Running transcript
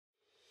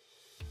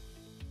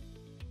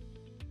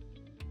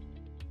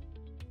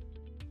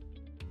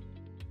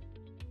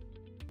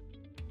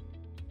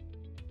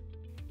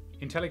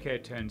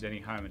Intelicare turns any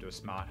home into a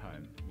smart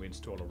home. We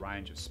install a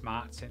range of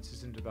smart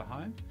sensors into the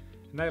home,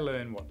 and they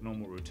learn what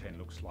normal routine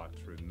looks like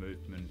through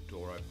movement,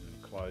 door open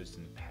and closed,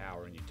 and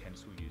power and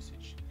utensil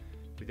usage.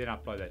 We then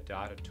upload that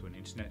data to an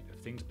Internet of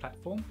Things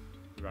platform.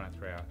 We run it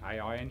through our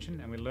AI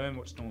engine, and we learn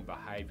what's normal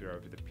behaviour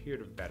over the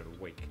period of about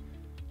a week.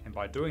 And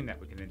by doing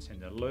that, we can then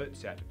send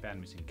alerts out to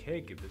families and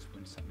caregivers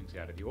when something's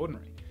out of the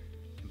ordinary.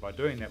 And by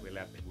doing that, we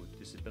allow people with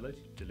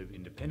disability to live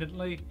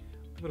independently,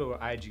 people who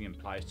are ageing in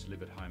place to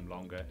live at home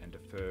longer and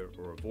defer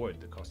or avoid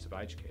the cost of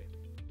aged care.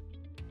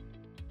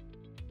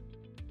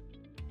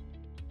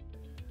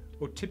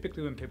 Well,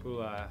 typically when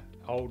people are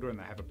older and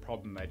they have a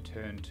problem, they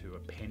turn to a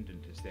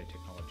pendant as their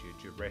technology,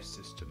 a duress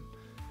system,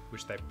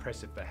 which they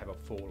press if they have a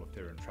fall, if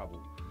they're in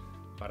trouble.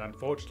 But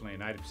unfortunately, in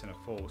 80% of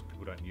falls,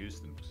 people don't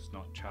use them because it's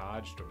not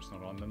charged or it's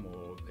not on them,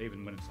 or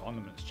even when it's on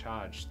them and it's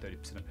charged,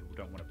 30% of people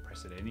don't want to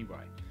press it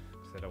anyway,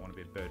 so they don't want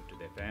to be a burden to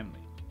their family.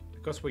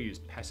 Because we use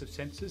passive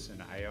sensors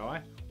and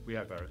AI, we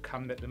have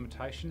overcome that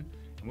limitation,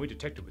 and we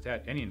detect it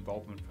without any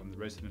involvement from the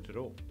resident at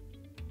all.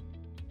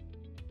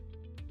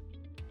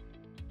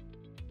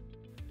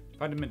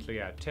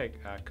 Fundamentally, our tech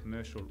are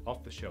commercial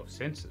off-the-shelf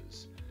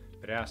sensors,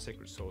 but our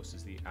secret sauce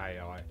is the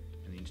AI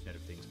and the Internet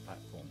of Things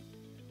platform.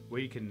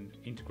 We can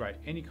integrate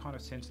any kind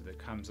of sensor that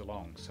comes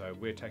along, so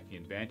we're taking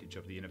advantage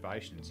of the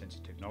innovation in sensor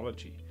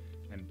technology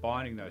and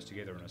binding those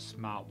together in a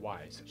smart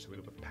way, such that we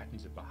look at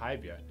patterns of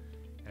behaviour,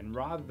 and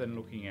rather than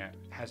looking at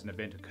has an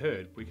event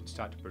occurred, we can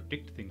start to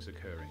predict things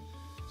occurring.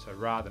 So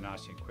rather than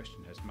asking a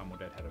question, has mum or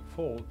dad had a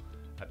fall,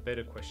 a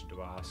better question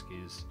to ask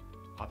is,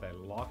 are they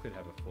likely to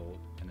have a fall,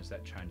 and is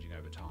that changing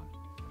over time?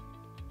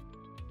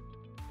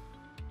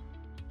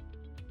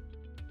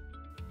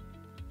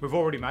 We've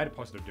already made a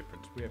positive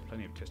difference. We have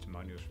plenty of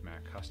testimonials from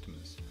our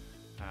customers.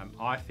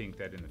 I think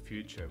that in the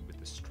future, with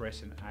the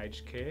stress in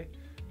aged care,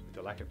 with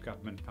the lack of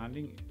government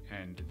funding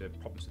and the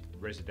problems with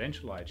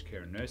residential aged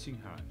care and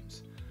nursing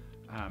homes,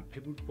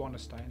 people want to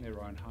stay in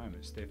their own home.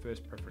 It's their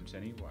first preference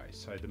anyway.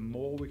 So the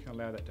more we can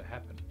allow that to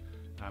happen,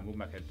 we'll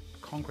make a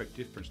concrete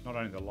difference, not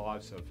only in the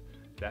lives of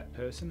that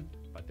person,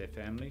 but their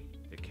family,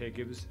 their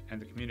caregivers, and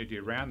the community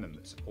around them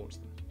that supports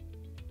them.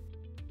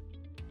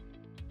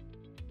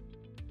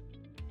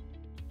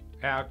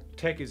 Our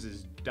tech is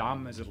as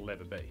dumb as it'll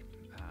ever be.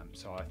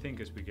 So I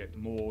think as we get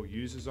more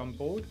users on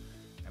board,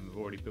 and we've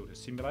already built a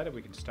simulator,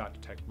 we can start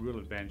to take real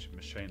advantage of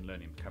machine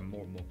learning and become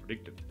more and more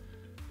predictive.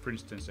 For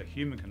instance, a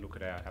human can look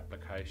at our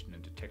application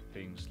and detect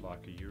things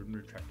like a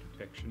urinary tract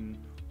infection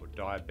or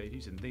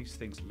diabetes, and these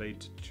things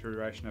lead to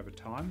deterioration over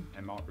time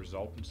and might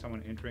result in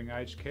someone entering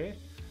aged care.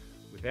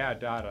 With our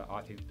data,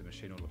 I think the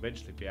machine will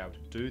eventually be able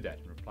to do that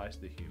and replace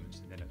the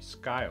humans, and then at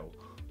scale,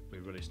 we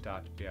really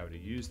start to be able to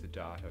use the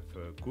data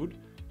for good,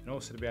 and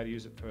also to be able to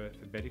use it for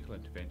medical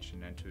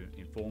intervention and to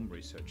inform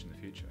research in the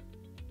future.